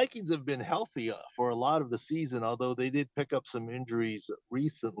 Well, the Vikings have been healthy for a lot of the season, although they did pick up some injuries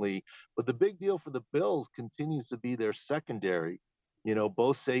recently. But the big deal for the Bills continues to be their secondary. You know,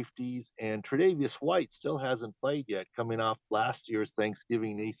 both safeties, and Tre'Davious White still hasn't played yet, coming off last year's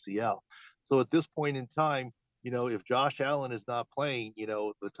Thanksgiving ACL. So at this point in time, you know, if Josh Allen is not playing, you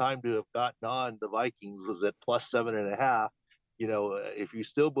know, the time to have gotten on the Vikings was at plus 7.5. You know, if you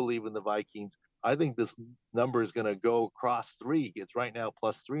still believe in the Vikings, I think this number is going to go across 3. It's right now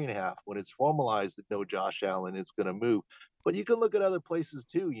plus 3.5. When it's formalized that no Josh Allen, it's going to move. But you can look at other places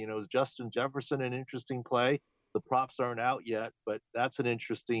too. You know, is Justin Jefferson an interesting play? The props aren't out yet, but that's an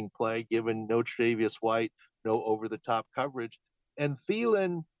interesting play given no Tre'Davious White, no over the top coverage. And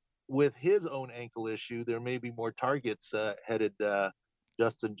Thielen, with his own ankle issue, there may be more targets headed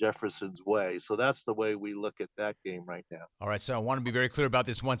Justin Jefferson's way. So that's the way we look at that game right now. All right, so I want to be very clear about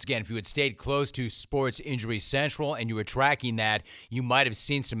this once again. If you had stayed close to Sports Injury Central and you were tracking that, you might have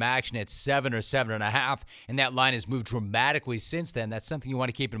seen some action at 7 or 7.5, and that line has moved dramatically since then. That's something you want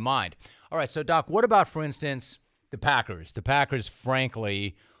to keep in mind. All right, so Doc, what about, for instance, the Packers? The Packers,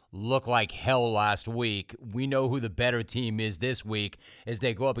 frankly, look like hell last week. We know who the better team is this week as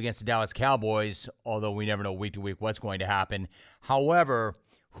they go up against the Dallas Cowboys, although we never know week to week what's going to happen. However,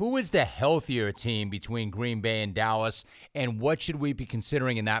 who is the healthier team between Green Bay and Dallas, and what should we be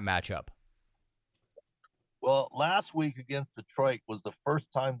considering in that matchup? Well, last week against Detroit was the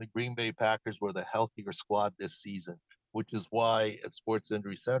first time the Green Bay Packers were the healthier squad this season, which is why at Sports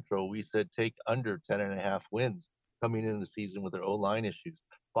Injury Central, we said take under 10.5 wins coming into the season with their O-line issues.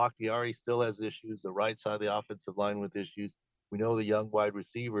 Bakhtiari still has issues, the right side of the offensive line with issues. We know the young wide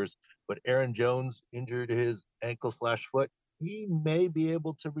receivers, but Aaron Jones injured his ankle/foot. He may be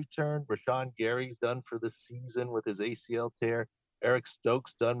able to return. Rashawn Gary's done for the season with his ACL tear. Eric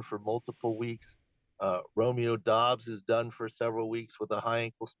Stokes done for multiple weeks. Romeo Dobbs is done for several weeks with a high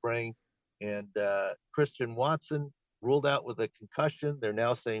ankle sprain. And Christian Watson ruled out with a concussion. They're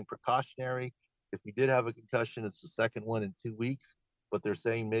now saying precautionary. If he did have a concussion, it's the second one in 2 weeks, but they're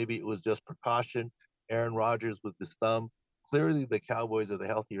saying maybe it was just precaution. Aaron Rodgers with his thumb. Clearly, the Cowboys are the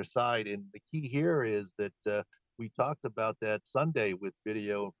healthier side. And the key here is that we talked about that Sunday with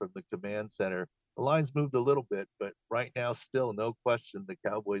video from the command center. The lines moved a little bit, but right now, still no question, the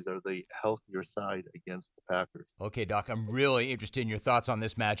Cowboys are the healthier side against the Packers. Okay, Doc, I'm really interested in your thoughts on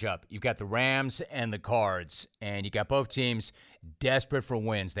this matchup. You've got the Rams and the Cards, and you got both teams desperate for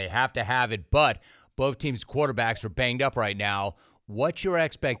wins. They have to have it, but both teams' quarterbacks are banged up right now. What's your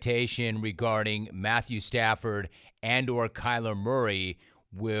expectation regarding Matthew Stafford and or Kyler Murray?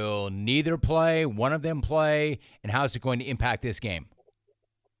 Will neither play, one of them play, and how is it going to impact this game?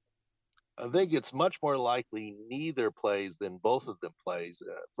 I think it's much more likely neither plays than both of them plays.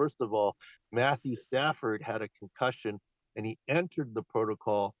 First of all, Matthew Stafford had a concussion and he entered the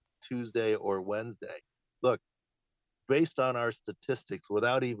protocol Tuesday or Wednesday. Look, based on our statistics,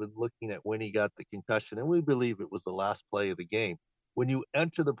 without even looking at when he got the concussion, and we believe it was the last play of the game, when you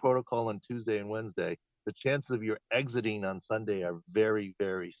enter the protocol on Tuesday and Wednesday, the chances of your exiting on Sunday are very,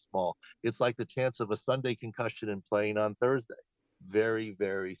 very small. It's like the chance of a Sunday concussion and playing on Thursday. Very,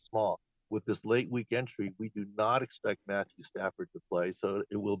 very small. With this late week entry, we do not expect Matthew Stafford to play, so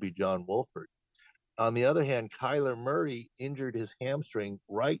it will be John Wolford. On the other hand, Kyler Murray injured his hamstring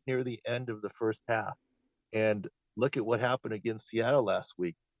right near the end of the first half. And look at what happened against Seattle last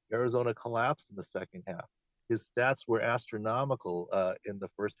week. Arizona collapsed in the second half. His stats were astronomical in the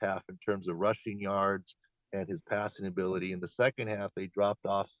first half in terms of rushing yards and his passing ability. In the second half, they dropped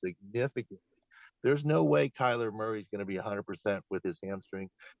off significantly. There's no way Kyler Murray's going to be 100% with his hamstring.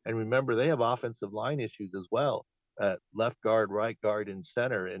 And remember, they have offensive line issues as well. Left guard, right guard, and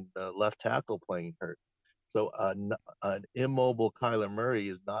center, and left tackle playing hurt. So an immobile Kyler Murray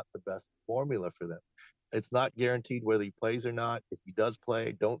is not the best formula for them. It's not guaranteed whether he plays or not. If he does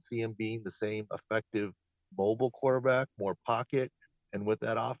play, don't see him being the same effective mobile quarterback, more pocket. And with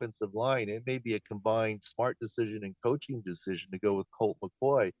that offensive line, it may be a combined smart decision and coaching decision to go with Colt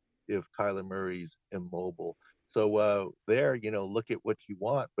McCoy if Kyler Murray's immobile. So look at what you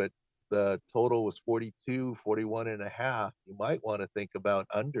want, but the total was 42, 41 and a half. You might want to think about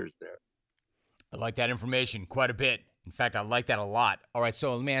unders there. I like that information quite a bit. In fact, I like that a lot. All right,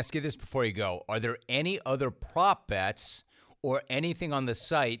 so let me ask you this before you go. Are there any other prop bets or anything on the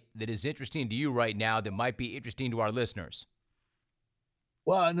site that is interesting to you right now that might be interesting to our listeners?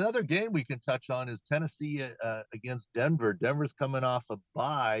 Well, another game we can touch on is Tennessee against Denver. Denver's coming off a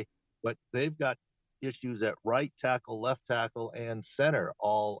bye, but they've got issues at right tackle, left tackle, and center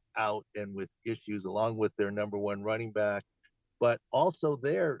all out and with issues along with their number one running back. But also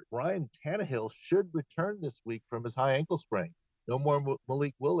there, Ryan Tannehill should return this week from his high ankle sprain. No more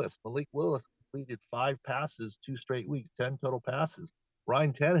Malik Willis. Malik Willis completed 5 passes 2 straight weeks, 10 total passes.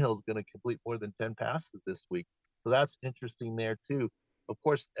 Ryan Tannehill is going to complete more than 10 passes this week. So that's interesting there too. Of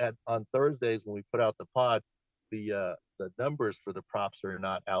course, on Thursdays when we put out the pod, the numbers for the props are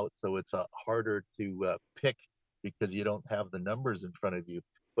not out, so it's harder to pick because you don't have the numbers in front of you.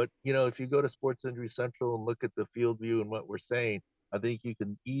 But, if you go to Sports Injury Central and look at the field view and what we're saying, I think you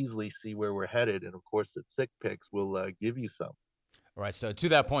can easily see where we're headed. And, of course, at Sick Picks, we'll give you some. All right, so to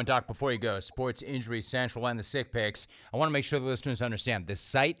that point, Doc, before you go, Sports Injury Central and the Sick Picks, I want to make sure the listeners understand the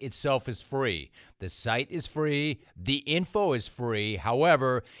site itself is free. The site is free. The info is free.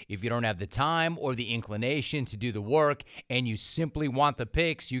 However, if you don't have the time or the inclination to do the work and you simply want the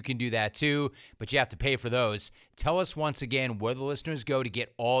picks, you can do that too, but you have to pay for those. Tell us once again where the listeners go to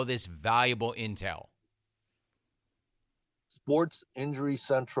get all this valuable intel. Sports Injury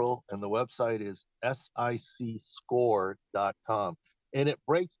Central, and the website is sicscore.com. And it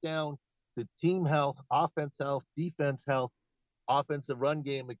breaks down to team health, offense health, defense health, offensive run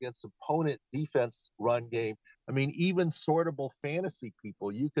game against opponent defense run game. I mean, even sortable fantasy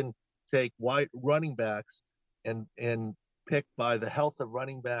people, you can take wide running backs and pick by the health of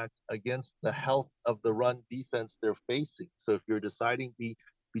running backs against the health of the run defense they're facing. So if you're deciding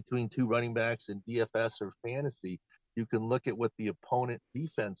between 2 running backs in DFS or fantasy, you can look at what the opponent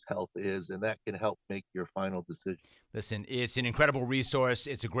defense health is, and that can help make your final decision. Listen, it's an incredible resource.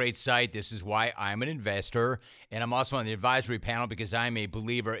 It's a great site. This is why I'm an investor, and I'm also on the advisory panel because I'm a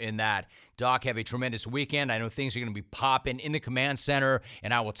believer in that. Doc, have a tremendous weekend. I know things are going to be popping in the command center,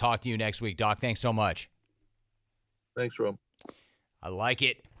 and I will talk to you next week. Doc, thanks so much. Thanks, Rome. I like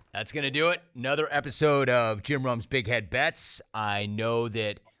it. That's going to do it. Another episode of Jim Rome's Big Head Bets. I know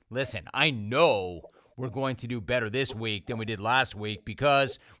we're going to do better this week than we did last week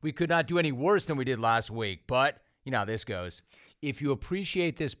because we could not do any worse than we did last week. But you know how this goes. If you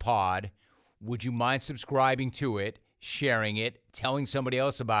appreciate this pod, would you mind subscribing to it, sharing it, telling somebody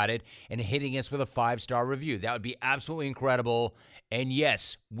else about it, and hitting us with a 5-star review? That would be absolutely incredible. And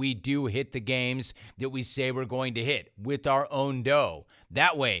yes, we do hit the games that we say we're going to hit with our own dough.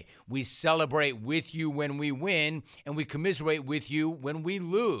 That way, we celebrate with you when we win, and we commiserate with you when we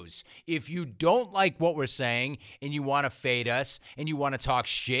lose. If you don't like what we're saying, and you want to fade us, and you want to talk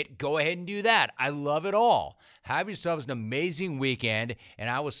shit, go ahead and do that. I love it all. Have yourselves an amazing weekend, and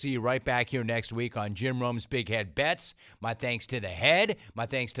I will see you right back here next week on Jim Rome's Big Head Bets. My thanks to the head, my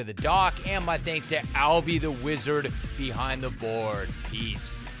thanks to the doc, and my thanks to Alvy the Wizard behind the board.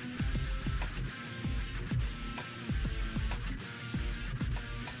 Peace.